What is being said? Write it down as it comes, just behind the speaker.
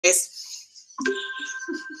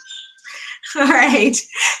All right.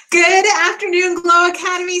 Good afternoon, Glow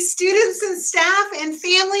Academy students and staff and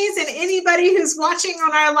families and anybody who's watching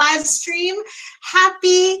on our live stream.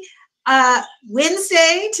 Happy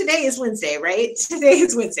Wednesday. Today is Wednesday, right? Today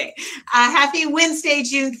is Wednesday. Happy Wednesday,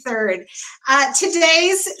 June 3rd.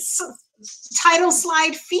 Today's title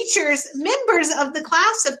slide features members of the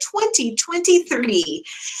class of 2023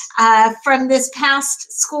 from this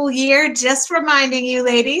past school year. Just reminding you,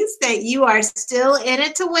 ladies, that you are still in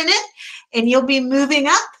it to win it, and you'll be moving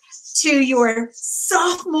up to your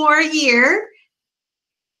sophomore year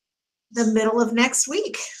the middle of next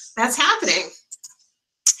week. That's happening.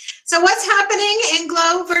 So what's happening in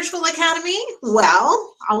Glow Virtual Academy?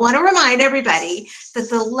 Well, I want to remind everybody that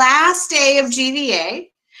the last day of GVA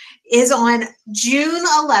is on June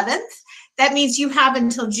 11th. That means you have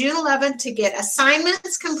until June 11th to get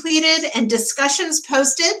assignments completed and discussions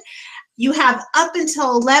posted. You have up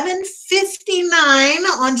until 11:59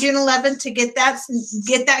 on June 11th to get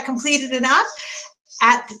that completed and up.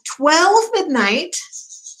 At 12 midnight,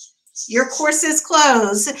 your courses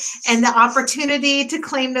close and the opportunity to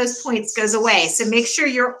claim those points goes away. So make sure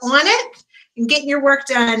you're on it and getting your work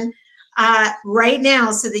done right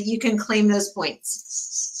now so that you can claim those points.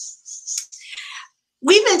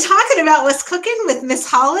 We've been talking about what's cooking with Miss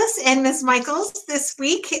Hollis and Miss Michaels this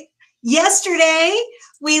week. Yesterday,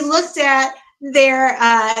 we looked at their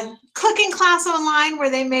cooking class online where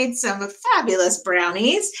they made some fabulous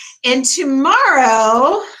brownies. And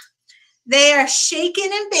tomorrow, they are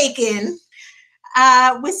shaking and baking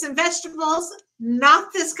with some vegetables.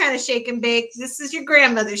 Not this kind of shake and bake. This is your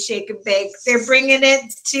grandmother's shake and bake. They're bringing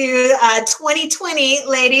it to 2020,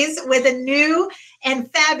 ladies, with a new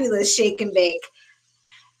and fabulous shake and bake.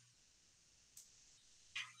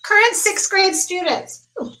 Current 6th grade students,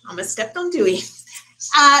 almost stepped on Dewey.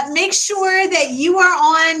 Make sure that you are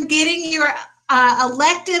on getting your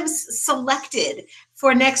electives selected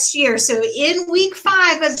for next year. So in week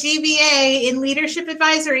 5 of GVA in Leadership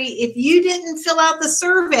Advisory, if you didn't fill out the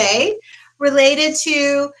survey related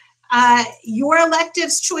to your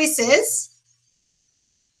electives choices,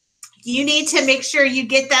 you need to make sure you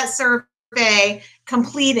get that survey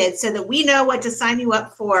completed so that we know what to sign you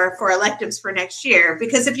up for electives for next year.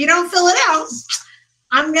 Because if you don't fill it out,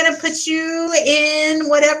 I'm going to put you in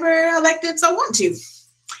whatever electives I want to,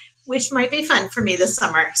 which might be fun for me this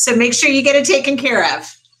summer. So make sure you get it taken care of.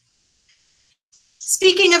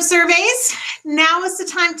 Speaking of surveys, now is the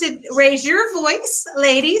time to raise your voice,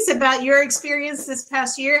 ladies, about your experience this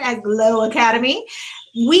past year at Glow Academy.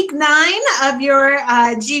 Week 9 of your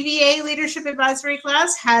GVA Leadership Advisory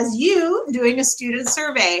class has you doing a student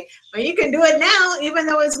survey. But you can do it now, even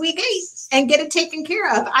though it's week 8, and get it taken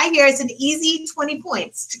care of. I hear it's an easy 20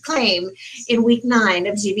 points to claim in week 9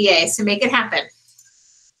 of GVA, so make it happen.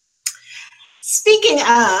 Speaking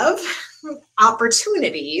of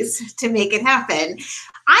opportunities to make it happen,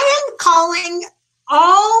 I am calling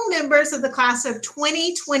all members of the class of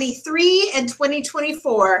 2023 and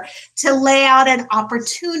 2024 to lay out an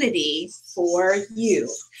opportunity for you.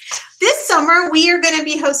 This summer, we are going to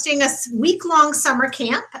be hosting a week-long summer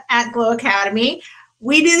camp at Glow Academy.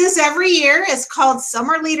 We do this every year. It's called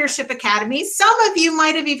Summer Leadership Academy. Some of you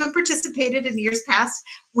might have even participated in years past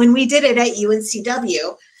when we did it at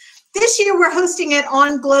UNCW. This year, we're hosting it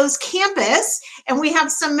on Glow's campus, and we have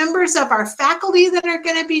some members of our faculty that are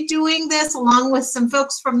going to be doing this, along with some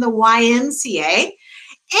folks from the YMCA.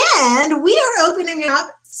 And we are opening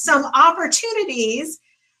up some opportunities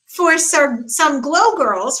for some Glow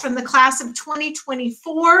girls from the class of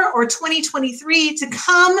 2024 or 2023 to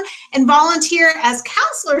come and volunteer as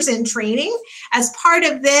counselors in training as part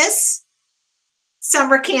of this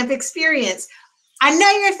summer camp experience. I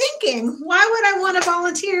know you're thinking, why would I want to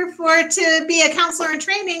volunteer to be a counselor in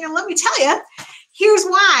training? And let me tell you, here's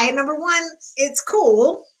why. Number one, it's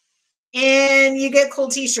cool, and you get cool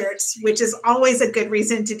t-shirts, which is always a good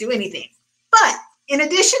reason to do anything. But in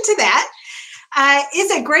addition to that,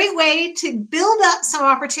 it's a great way to build up some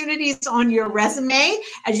opportunities on your resume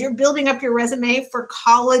as you're building up your resume for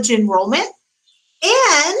college enrollment.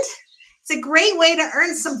 And it's a great way to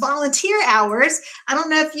earn some volunteer hours. I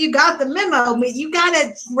don't know if you got the memo, but you got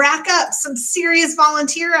to rack up some serious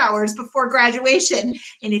volunteer hours before graduation.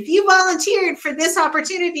 And if you volunteered for this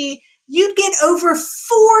opportunity, you'd get over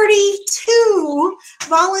 42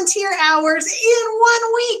 volunteer hours in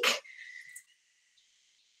 1 week.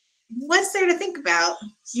 What's there to think about?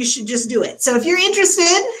 You should just do it. So if you're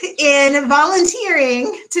interested in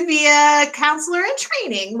volunteering to be a counselor in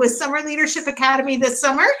training with Summer Leadership Academy this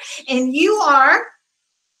summer, and you are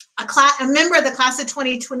a member of the class of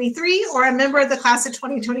 2023 or a member of the class of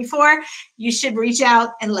 2024, you should reach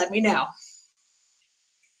out and let me know.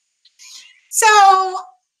 So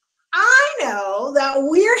I know that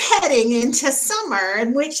we're heading into summer,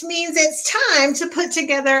 which means it's time to put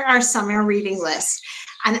together our summer reading list.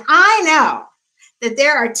 And I know that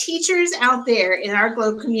there are teachers out there in our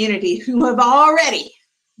Glow community who have already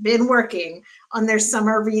been working on their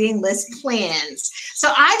summer reading list plans.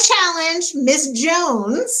 So I challenge Miss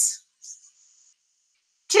Jones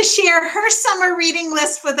to share her summer reading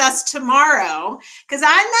list with us tomorrow, because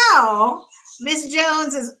I know Miss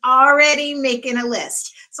Jones is already making a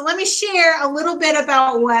list. So let me share a little bit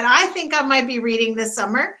about what I think I might be reading this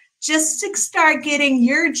summer, just to start getting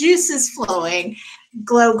your juices flowing,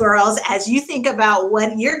 Glow girls, as you think about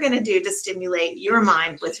what you're going to do to stimulate your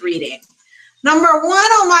mind with reading. Number one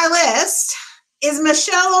on my list is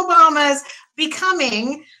Michelle Obama's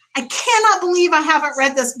Becoming. I cannot believe I haven't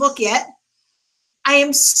read this book yet. I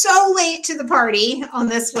am so late to the party on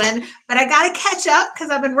this one, but I got to catch up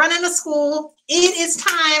because I've been running to school. It is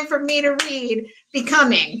time for me to read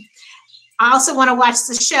Becoming. I also want to watch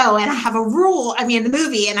the show, and I have a rule, the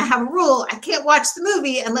movie, and I have a rule. I can't watch the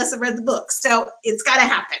movie unless I read the book. So it's got to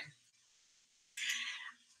happen.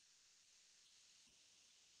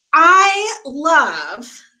 I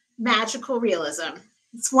love magical realism.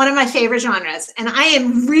 It's one of my favorite genres, and I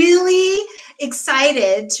am really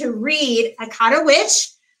excited to read I Caught a Witch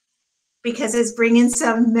because it's bringing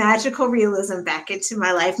some magical realism back into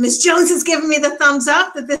my life. Miss Jones has given me the thumbs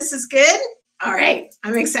up that this is good. All right,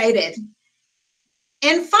 I'm excited.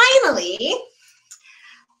 And finally,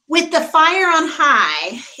 With the Fire on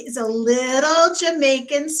High is a little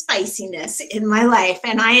Jamaican spiciness in my life,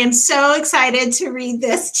 and I am so excited to read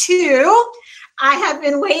this too. I have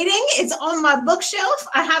been waiting. It's on my bookshelf.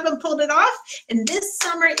 I haven't pulled it off, and this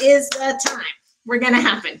summer is the time. We're going to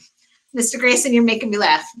happen. Mr. Grayson, you're making me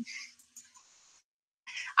laugh.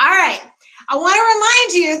 All right. I want to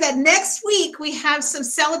remind you that next week we have some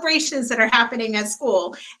celebrations that are happening at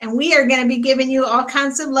school, and we are going to be giving you all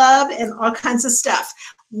kinds of love and all kinds of stuff.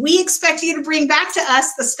 We expect you to bring back to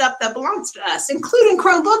us the stuff that belongs to us, including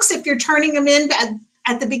Chromebooks if you're turning them in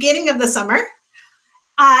at the beginning of the summer.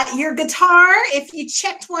 Your guitar, if you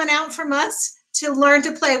checked one out from us to learn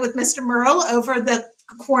to play with Mr. Merle over the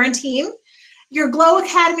quarantine. Your Glow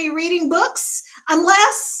Academy reading books,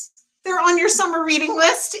 unless they're on your summer reading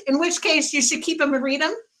list, in which case you should keep them and read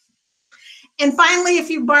them. And finally, if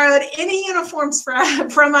you borrowed any uniforms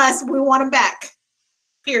from us, we want them back,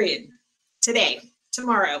 period. Today,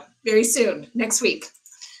 tomorrow, very soon, next week.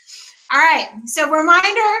 All right, so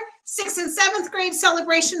reminder, 6th and 7th grade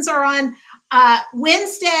celebrations are on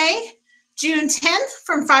Wednesday, June 10th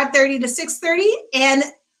from 5:30 to 6:30, and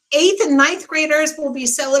 8th and 9th graders will be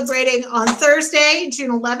celebrating on Thursday,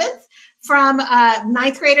 June 11th, from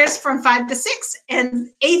 9th graders from 5 to 6,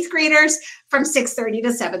 and 8th graders from 6:30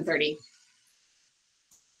 to 7:30.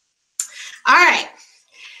 All right,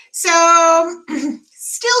 so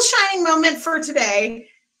still shining moment for today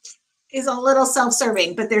is a little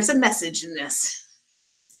self-serving, but there's a message in this.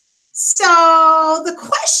 So the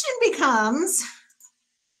question becomes,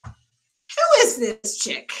 who is this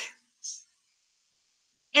chick?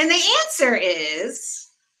 And the answer is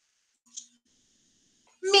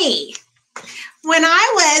me. When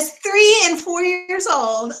I was 3 and 4 years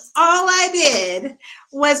old, all I did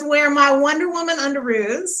was wear my Wonder Woman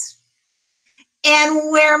underoos and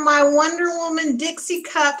wear my Wonder Woman Dixie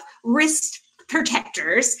Cup wrist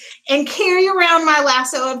protectors and carry around my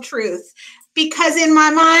lasso of truth, because in my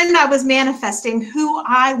mind I was manifesting who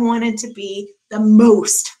I wanted to be the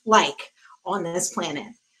most like on this planet.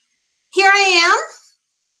 Here I am,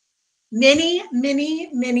 many, many,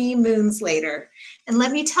 many moons later. And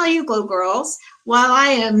let me tell you, Glow girls, while I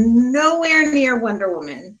am nowhere near Wonder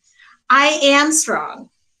Woman, I am strong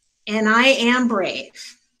and I am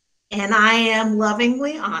brave and I am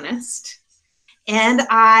lovingly honest. And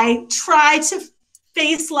I try to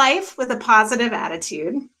face life with a positive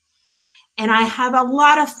attitude. And I have a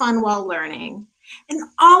lot of fun while learning. And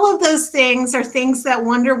all of those things are things that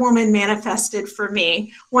Wonder Woman manifested for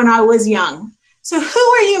me when I was young. So who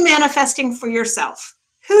are you manifesting for yourself?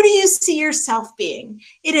 Who do you see yourself being?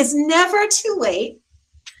 It is never too late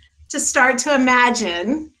to start to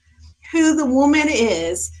imagine who the woman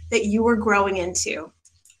is that you are growing into.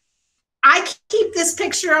 I keep this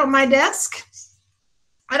picture on my desk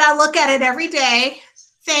and I look at it every day.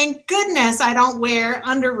 Thank goodness I don't wear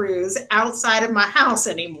underoos outside of my house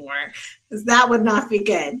anymore, because that would not be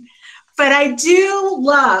good. But I do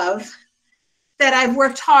love that I've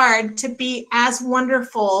worked hard to be as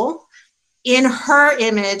wonderful in her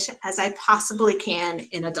image as I possibly can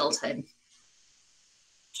in adulthood.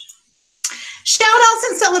 Shout outs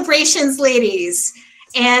and celebrations, ladies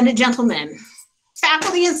and gentlemen.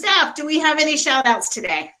 Faculty and staff, do we have any shout outs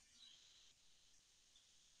today?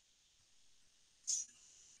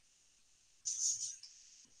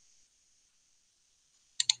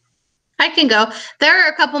 I can go. There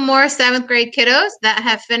are a couple more 7th grade kiddos that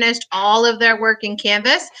have finished all of their work in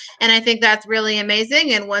Canvas, and I think that's really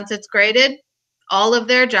amazing. And once it's graded, all of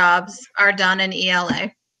their jobs are done in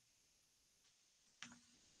ELA.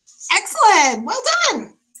 Excellent. Well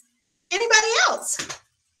done. Anybody else?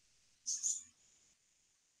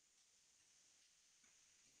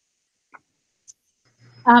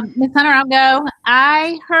 Ms. Hunter, I'll go.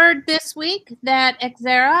 I heard this week that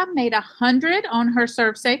Xera made 100 on her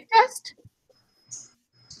Serve Safe test.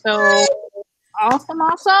 So awesome,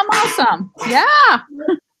 awesome, awesome. Yeah.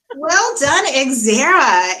 Well done,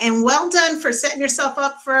 Xera, and well done for setting yourself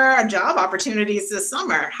up for job opportunities this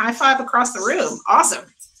summer. High five across the room. Awesome.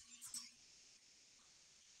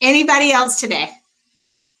 Anybody else today?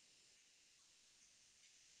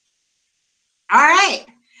 All right.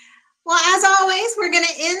 Well, as always, we're going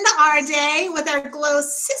to end our day with our GLOW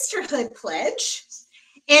Sisterhood Pledge.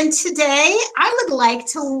 And today, I would like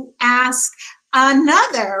to ask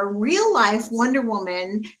another real-life Wonder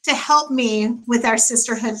Woman to help me with our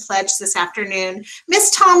Sisterhood Pledge this afternoon.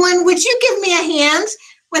 Miss Tomlin, would you give me a hand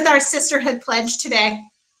with our Sisterhood Pledge today?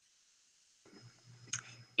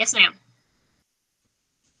 Yes, ma'am.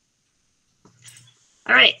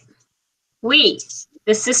 All right. We,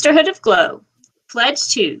 the Sisterhood of GLOW, pledge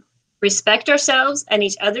to respect ourselves and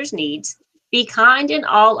each other's needs, be kind in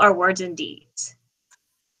all our words and deeds,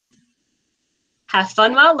 have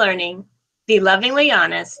fun while learning, be lovingly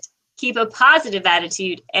honest, keep a positive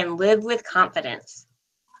attitude, and live with confidence.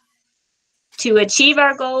 To achieve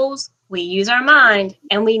our goals, we use our mind,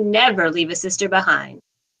 and we never leave a sister behind.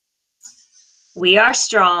 We are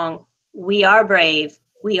strong, we are brave,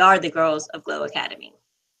 we are the girls of GLOW Academy.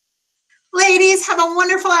 Ladies, have a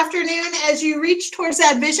wonderful afternoon as you reach towards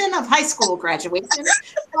that vision of high school graduation,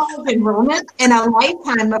 college enrollment, and a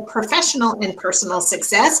lifetime of professional and personal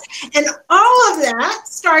success. And all of that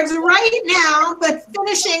starts right now, but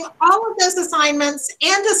finishing all of those assignments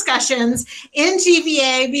and discussions in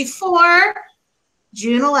GVA before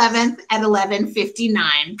June 11th at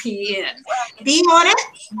 11:59 p.m. Be on it,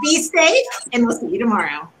 be safe, and we'll see you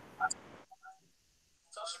tomorrow.